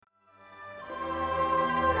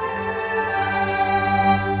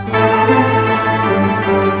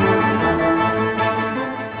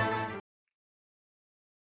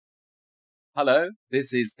Hello,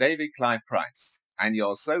 this is David Clive Price, and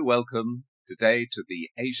you're so welcome today to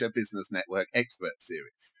the Asia Business Network Expert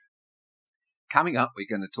Series. Coming up, we're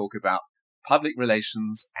going to talk about public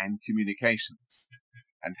relations and communications,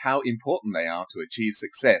 and how important they are to achieve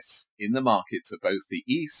success in the markets of both the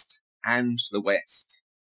East and the West.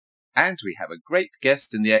 And we have a great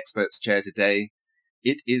guest in the experts chair today.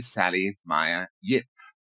 It is Sally Meyer Yip.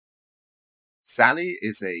 Sally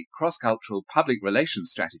is a cross-cultural public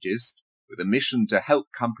relations strategist with a mission to help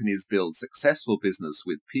companies build successful business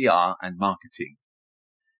with PR and marketing.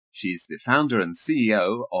 She's the founder and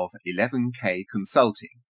CEO of 11K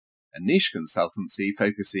Consulting, a niche consultancy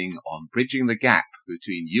focusing on bridging the gap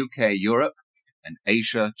between UK, Europe, and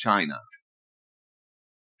Asia, China.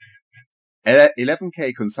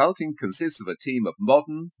 11K Consulting consists of a team of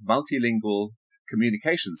modern, multilingual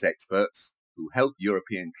communications experts who help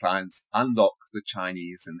European clients unlock the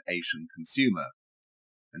Chinese and Asian consumer,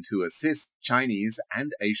 and who assist Chinese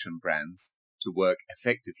and Asian brands to work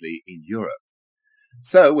effectively in Europe.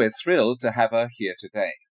 So we're thrilled to have her here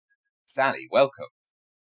today. Sally, welcome.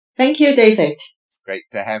 Thank you, David. It's great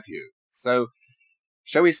to have you. So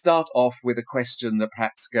shall we start off with a question that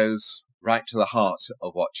perhaps goes right to the heart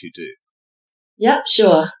of what you do? Yep,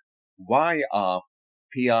 sure. Why are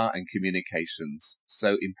PR and communications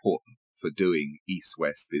so important for doing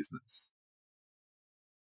East-West business?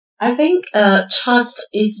 I think trust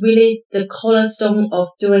is really the cornerstone of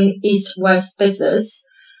doing East-West business,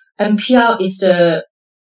 and PR is the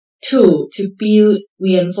tool to build,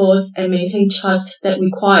 reinforce, and maintain trust that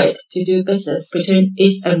required to do business between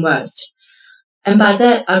East and West. And by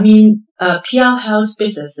that, I mean PR helps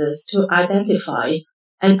businesses to identify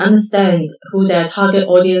and understand who their target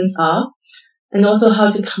audience are, and also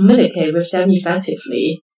how to communicate with them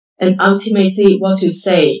effectively, and ultimately what to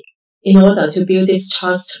say in order to build this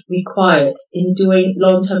trust required in doing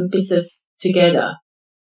long-term business together.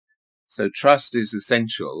 So trust is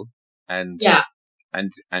essential, and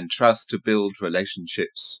trust to build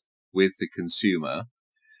relationships with the consumer.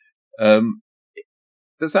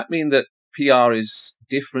 Does that mean that PR is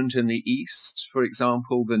different in the East, for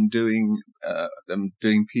example, than doing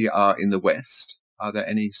PR in the West? Are there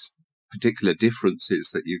any particular differences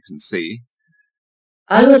that you can see?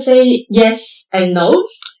 I would say yes and no.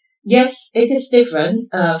 Yes, it is different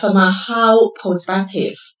from a how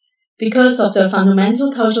perspective because of the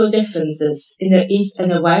fundamental cultural differences in the East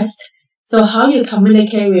and the West. So how you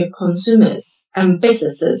communicate with consumers and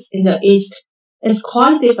businesses in the East is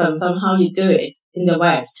quite different from how you do it in the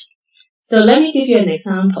West. So let me give you an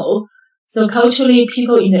example. So culturally,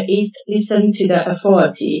 people in the East listen to the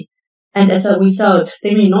authority, and as a result,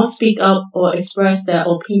 they may not speak up or express their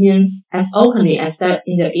opinions as openly as that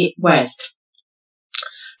in the West.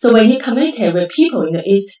 So when you communicate with people in the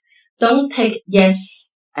East, don't take yes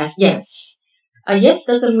as yes. A yes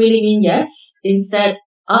doesn't really mean yes. Instead,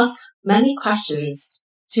 ask many questions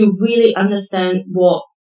to really understand what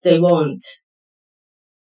they want.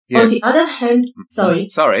 Yes. On the other hand,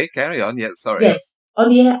 Sorry, carry on. Yes, sorry. Yes. On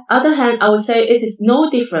the other hand, I would say it is no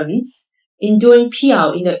difference in doing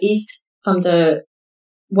PR in the East from the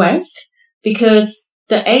West because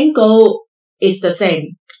the end goal is the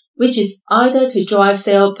same, which is either to drive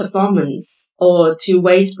sales performance or to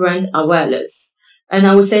raise brand awareness. And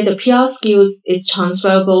I would say the PR skills is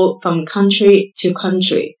transferable from country to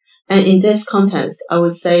country. And in this context, I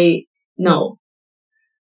would say no.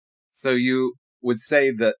 So you would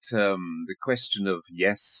say that the question of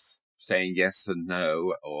saying yes and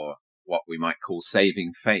no, or what we might call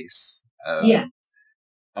saving face,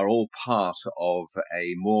 are all part of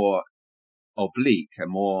a more oblique, a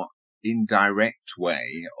more indirect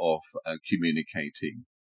way of communicating,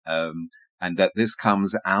 and that this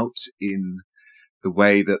comes out in the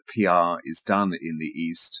way that PR is done in the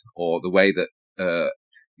East, or the way that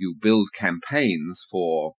you build campaigns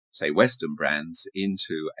for, say, Western brands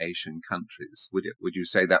into Asian countries. Would you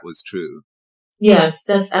say that was true? Yes,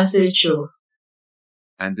 that's absolutely true.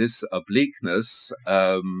 And this obliqueness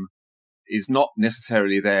is not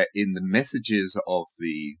necessarily there in the messages of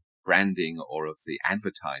the branding or of the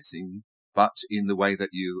advertising, but in the way that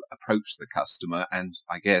you approach the customer and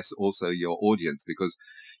I guess also your audience, because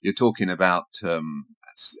you're talking about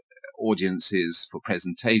audiences for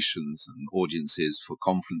presentations and audiences for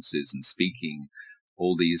conferences and speaking.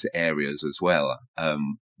 All these areas as well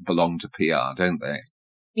belong to PR, don't they?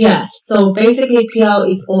 Yes. So basically PR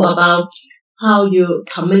is all about how you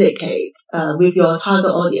communicate with your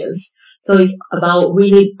target audience. So it's about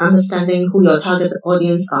really understanding who your target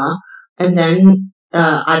audience are and then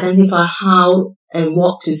identify how and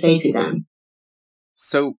what to say to them.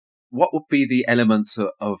 So what would be the elements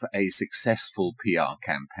of a successful PR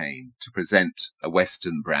campaign to present a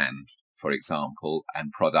Western brand, for example,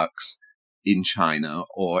 and products in China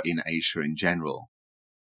or in Asia in general?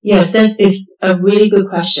 Yes, that is a really good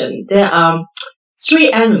question. There are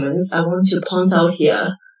three elements I want to point out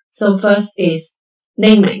here. So first is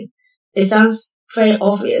naming. It sounds very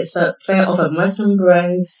obvious, but very often Western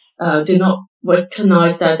brands do not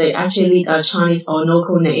recognize that they actually need a Chinese or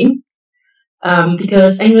local name,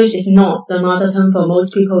 because English is not the mother tongue for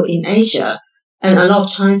most people in Asia, and a lot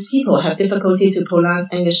of Chinese people have difficulty to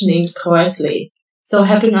pronounce English names correctly. So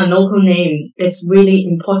having a local name is really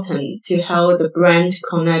important to help the brand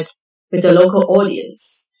connect with the local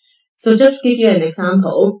audience. So just give you an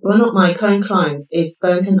example, one of my current clients is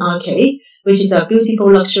Burton Arcade, which is a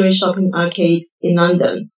beautiful luxury shopping arcade in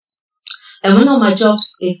London. And one of my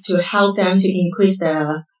jobs is to help them to increase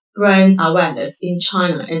their brand awareness in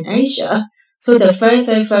China and Asia. So the very,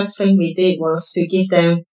 very first thing we did was to give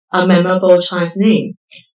them a memorable Chinese name.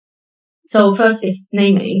 So first is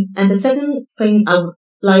naming. And the second thing I would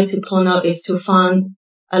like to point out is to find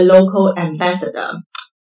a local ambassador.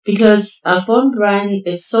 Because a foreign brand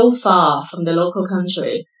is so far from the local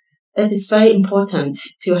country, it is very important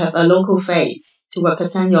to have a local face to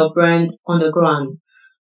represent your brand on the ground.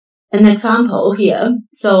 An example here.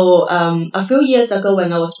 So a few years ago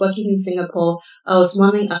when I was working in Singapore, I was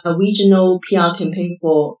running a regional PR campaign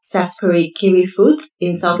for Sainsbury Kiwi Food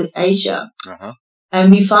in Southeast Asia. Uh-huh. And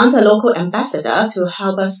we found a local ambassador to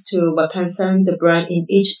help us to represent the brand in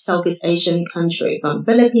each Southeast Asian country, from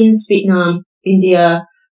Philippines, Vietnam, India,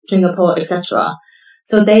 Singapore, etc.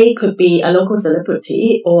 So they could be a local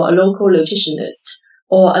celebrity or a local nutritionist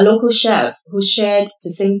or a local chef who shared the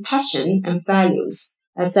same passion and values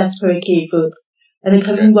as Sainsbury Kiwi Food. And the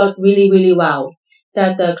campaign worked really, really well.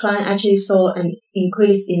 That the client actually saw an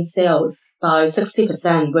increase in sales by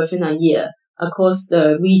 60% within a year across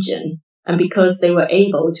the region. And because they were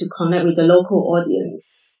able to connect with the local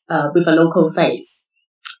audience with a local face.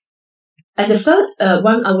 And the third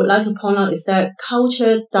one I would like to point out is that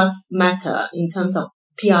culture does matter in terms of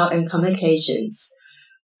PR and communications.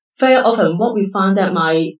 Very often what we find that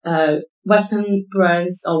my Western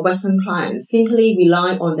brands or Western clients simply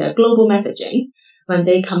rely on their global messaging when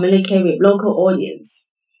they communicate with local audience.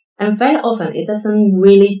 And very often it doesn't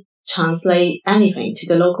really translate anything to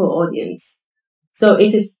the local audience. So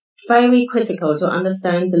it is very critical to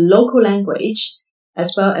understand the local language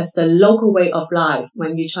as well as the local way of life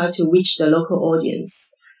when you try to reach the local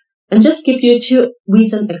audience. And just give you two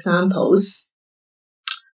recent examples.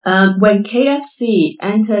 When KFC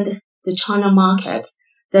entered the China market,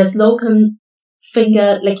 their slogan,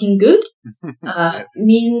 finger licking good, Yes.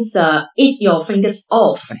 means eat your fingers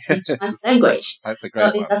off in Chinese language. That's a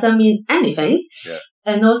great one. It doesn't mean anything. Yeah.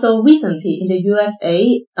 And also recently in the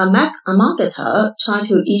USA, a marketer tried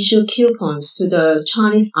to issue coupons to the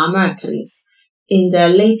Chinese Americans in their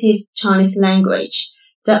native Chinese language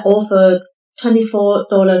that offered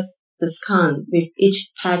 $24 discount with each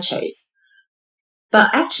purchase. But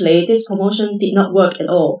actually, this promotion did not work at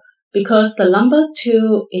all because the number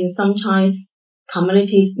 2 in some Chinese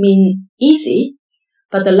communities mean easy,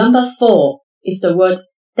 but the number 4 is the word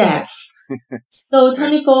deaf. So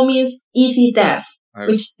 24 means easy deaf,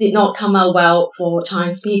 which did not come out well for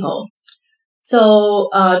Chinese people. So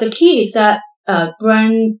the key is that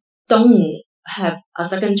brands don't have a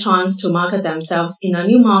second chance to market themselves in a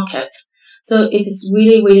new market. So it is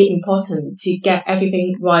really, really important to get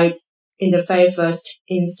everything right in the very first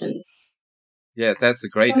instance. Yeah, that's a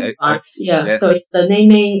great. Yes. So it's the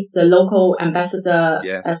naming, the local ambassador,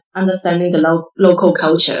 and understanding the local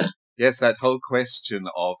culture. Yes, that whole question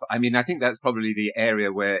of, I think that's probably the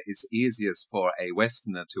area where it's easiest for a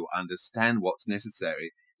Westerner to understand what's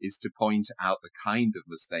necessary is to point out the kind of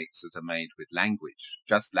mistakes that are made with language,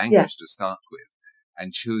 just language to start with,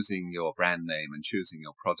 and choosing your brand name and choosing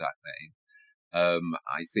your product name.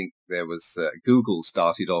 I think there was Google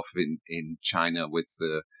started off in China with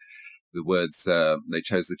the words, they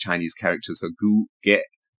chose the Chinese characters of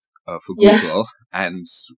for Google and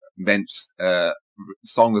meant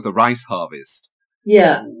Song of the Rice Harvest.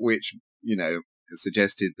 Yeah. Which,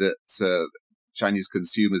 suggested that Chinese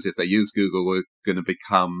consumers, if they use Google, were going to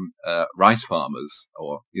become rice farmers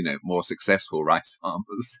or, more successful rice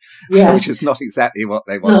farmers, which is not exactly what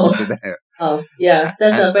they wanted to do. Oh, yeah.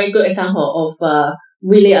 That's a very good example of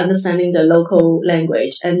really understanding the local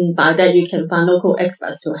language. And by that, you can find local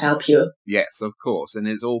experts to help you. Yes, of course. And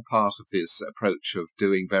it's all part of this approach of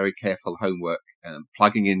doing very careful homework and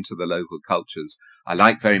plugging into the local cultures. I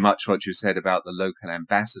like very much what you said about the local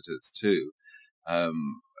ambassadors too.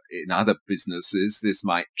 in other businesses, this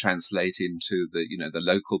might translate into the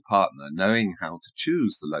local partner, knowing how to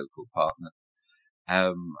choose the local partner.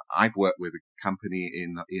 I've worked with a company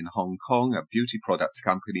in Hong Kong, a beauty products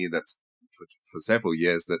company that's for several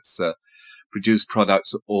years that's produced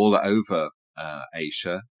products all over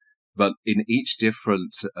Asia. But in each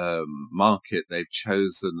different market, they've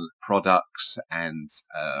chosen products and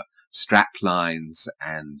strap lines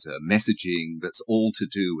and messaging that's all to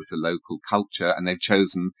do with the local culture. And they've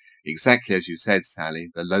chosen, exactly as you said, Sally,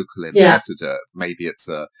 the local ambassador. Maybe it's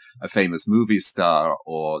a famous movie star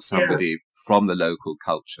or somebody from the local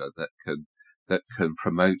culture that can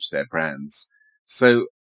promote their brands. So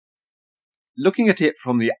looking at it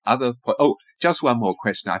from the other point, just one more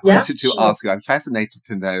question I wanted to ask you. I'm fascinated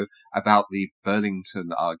to know about the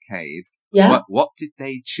Burlington Arcade. What did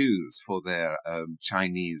they choose for their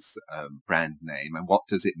Chinese brand name, and what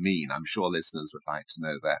does it mean? I'm sure listeners would like to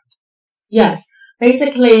know that. Yes,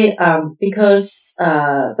 basically, because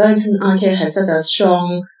Burlington Arcade has such a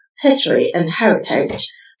strong history and heritage,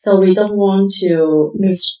 so we don't want to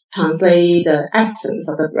mistranslate the essence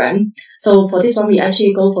of the brand. So for this one, we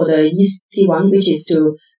actually go for the easy one, which is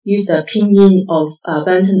to use the pinyin of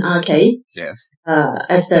Burlington Arcade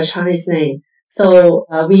as the Chinese name. So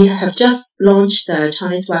we have just launched the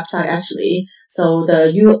Chinese website actually. So the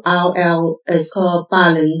URL is called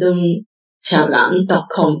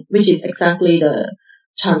balendungqiaolan.com, which is exactly the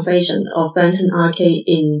translation of Burlington Arcade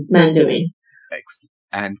in Mandarin. Excellent.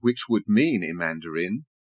 And which would mean in Mandarin?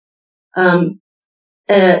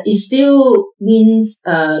 It still means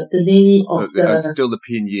the name of still the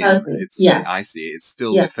pinyin. I see. It's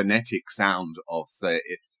still the phonetic sound of the.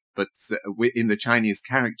 But in the Chinese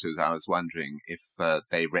characters, I was wondering if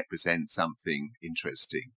they represent something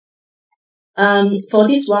interesting. For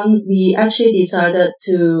this one, we actually decided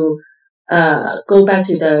to go back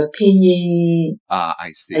to the pinyin.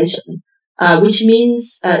 I see. Which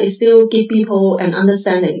means it still give people an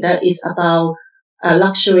understanding that it's about a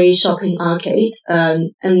luxury shopping arcade.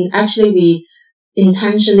 And actually, we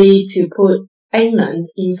intentionally to put England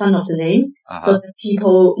in front of the name so that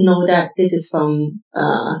people know that this is from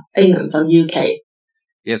England, from UK.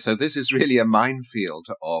 Yeah, so this is really a minefield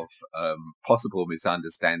of possible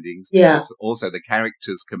misunderstandings. Because also the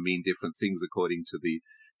characters can mean different things according to the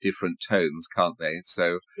different tones, can't they?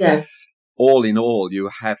 So all in all, you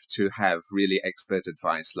have to have really expert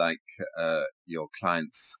advice like your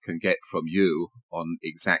clients can get from you on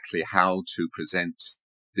exactly how to present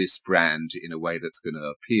this brand in a way that's going to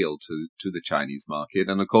appeal to the Chinese market.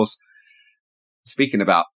 And of course, speaking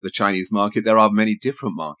about the Chinese market, there are many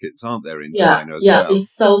different markets, aren't there, in China as well? Yeah, it's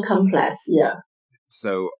so complex,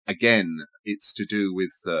 So again, it's to do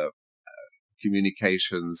with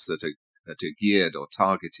communications that are geared or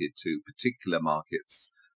targeted to particular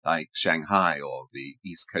markets like Shanghai or the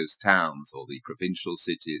East Coast towns or the provincial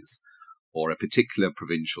cities or a particular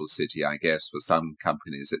provincial city, I guess, for some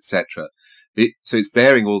companies, etc. So it's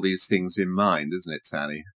bearing all these things in mind, isn't it,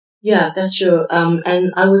 Sally? Yeah, that's true.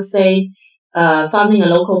 And I would say finding a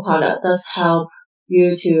local partner does help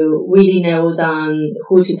you to really narrow down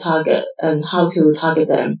who to target and how to target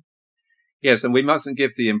them. Yes, and we mustn't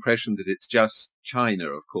give the impression that it's just China,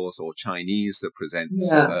 of course, or Chinese that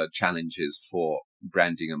presents challenges for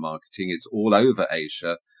branding and marketing. It's all over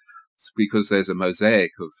Asia. It's because there's a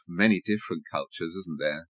mosaic of many different cultures, isn't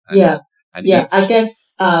there? I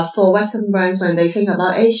guess for Western brands, when they think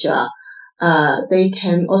about Asia, they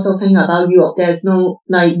can also think about Europe. There's no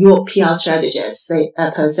like Europe PR strategists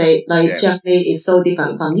per se. Germany is so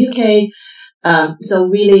different from UK. So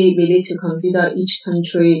really, we need to consider each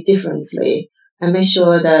country differently and make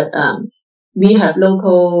sure that we have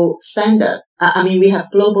local standard. We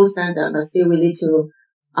have global standard, but still we need to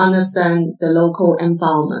understand the local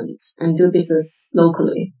environment and do business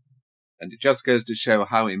locally. And it just goes to show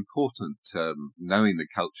how important knowing the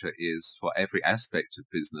culture is for every aspect of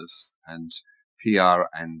business and PR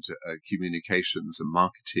and communications and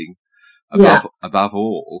marketing above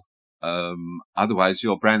all. Otherwise,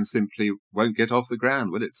 your brand simply won't get off the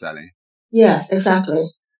ground, will it, Sally? Yes,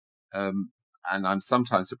 exactly. And I'm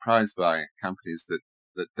sometimes surprised by companies that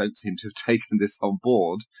don't seem to have taken this on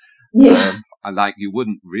board. Like you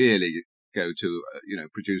wouldn't really go to,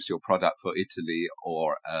 produce your product for Italy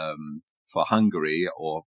or for Hungary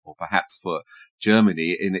or perhaps for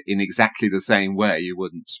Germany in exactly the same way. You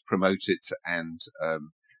wouldn't promote it and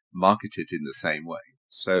market it in the same way.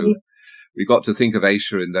 So we got to think of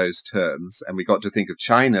Asia in those terms, and we got to think of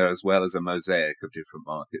China as well as a mosaic of different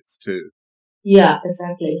markets too. Yeah,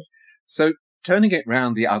 exactly. So turning it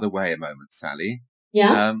round the other way a moment, Sally.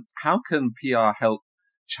 How can PR help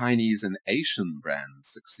Chinese and Asian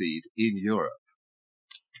brands succeed in Europe?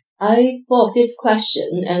 I thought of this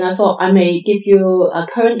question and I thought I may give you a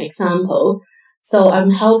current example. So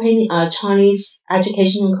I'm helping a Chinese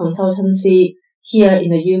educational consultancy here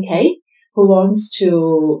in the UK who wants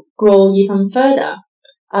to grow even further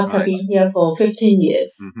after being here for 15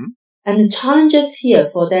 years. Mm-hmm. And the challenges here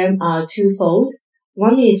for them are twofold.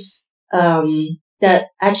 One is that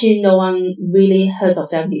actually no one really heard of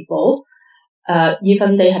them before,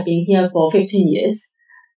 even they have been here for 15 years.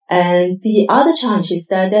 And the other challenge is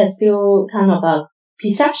that there's still kind of a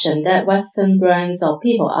perception that Western brands or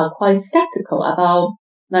people are quite skeptical about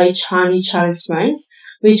like Chinese brands,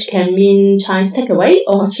 which can mean Chinese takeaway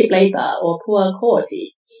or cheap labor or poor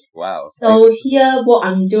quality. Wow. So here, what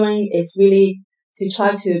I'm doing is really to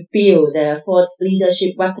try to build their thought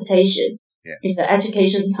leadership reputation in the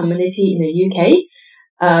education community in the UK.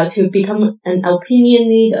 To become an opinion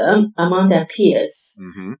leader among their peers.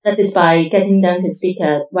 Mm-hmm. That is by getting them to speak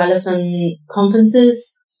at relevant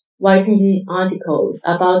conferences, writing articles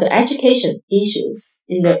about the education issues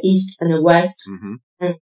in the East and the West,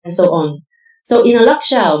 and so on. So in a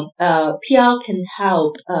nutshell, PR can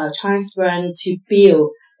help Chinese brand to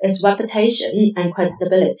build its reputation and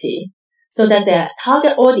credibility so that their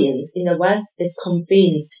target audience in the West is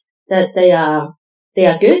convinced that they are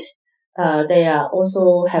good. They are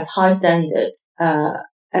also have high standard,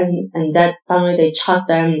 and that finally they trust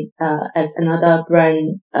them as another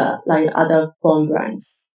brand like other foreign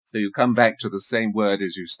brands. So you come back to the same word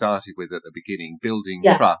as you started with at the beginning: building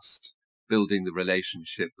trust, building the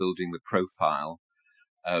relationship, building the profile,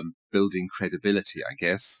 building credibility. I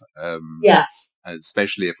guess. Yes.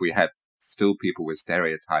 Especially if we have still people with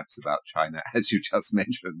stereotypes about China, as you just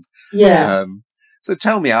mentioned. Yes. So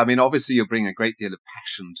tell me, I mean, obviously you bring a great deal of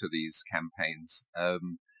passion to these campaigns.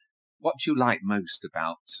 What do you like most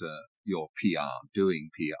about your PR,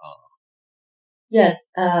 doing PR? Yes,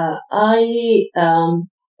 I've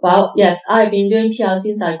been doing PR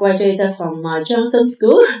since I graduated from my journalism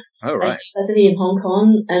school at university in Hong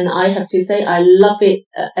Kong, and I have to say I love it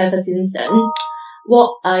ever since then.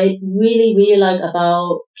 What I really, really like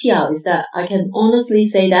about PR is that I can honestly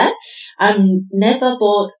say that I'm never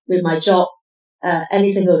bored with my job any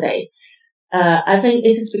single day. I think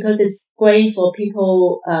this is because it's great for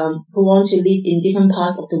people who want to live in different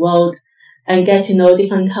parts of the world and get to know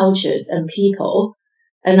different cultures and people.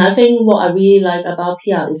 And I think what I really like about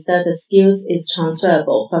PR is that the skills is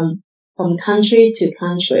transferable from country to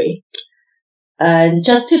country. And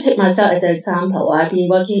just to take myself as an example, I've been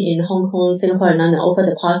working in Hong Kong, Singapore, and London over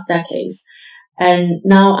the past decades. And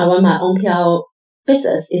now I run my own PR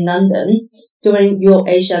business in London doing Europe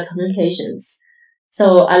Asia communications.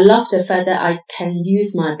 So I love the fact that I can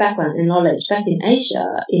use my background and knowledge back in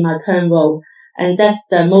Asia in my current role. And that's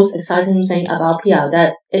the most exciting thing about PR,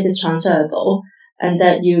 that it is transferable and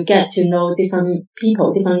that you get to know different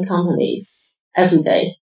people, different companies every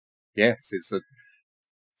day. Yes, it's a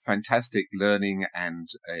fantastic learning and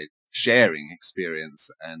sharing experience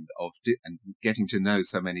and and getting to know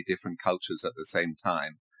so many different cultures at the same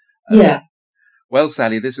time. Well,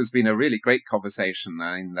 Sally, this has been a really great conversation,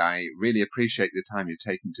 and I really appreciate the time you've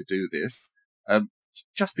taken to do this.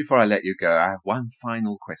 Just before I let you go, I have one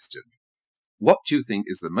final question. What do you think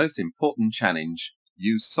is the most important challenge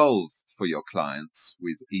you solve for your clients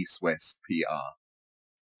with East West PR?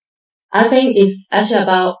 I think it's actually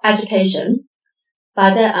about education.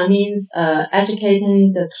 By that, I mean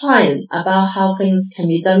educating the client about how things can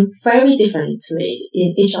be done very differently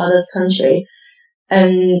in each other's country,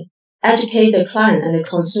 and educate the client and the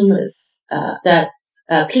consumers that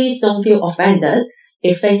please don't feel offended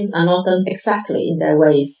if things are not done exactly in their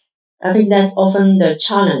ways. I think that's often the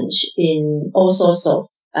challenge in all sorts of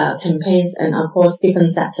campaigns and across different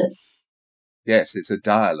sectors. Yes, it's a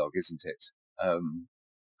dialogue, isn't it?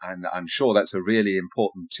 And I'm sure that's a really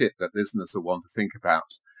important tip that listeners will want to think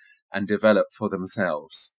about and develop for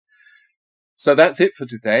themselves. So that's it for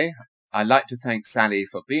today. I'd like to thank Sally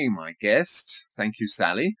for being my guest. Thank you,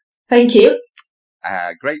 Sally. Thank you.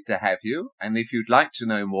 Great to have you. And if you'd like to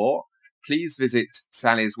know more, please visit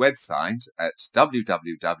Sally's website at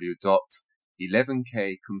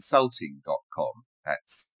www.11kconsulting.com.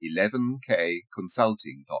 That's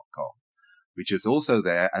 11kconsulting.com, which is also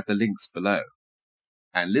there at the links below.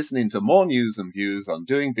 And listen into more news and views on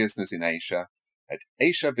doing business in Asia at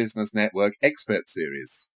Asia Business Network Expert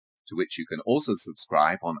Series, to which you can also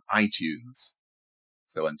subscribe on iTunes.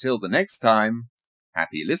 So until the next time,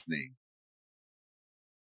 happy listening.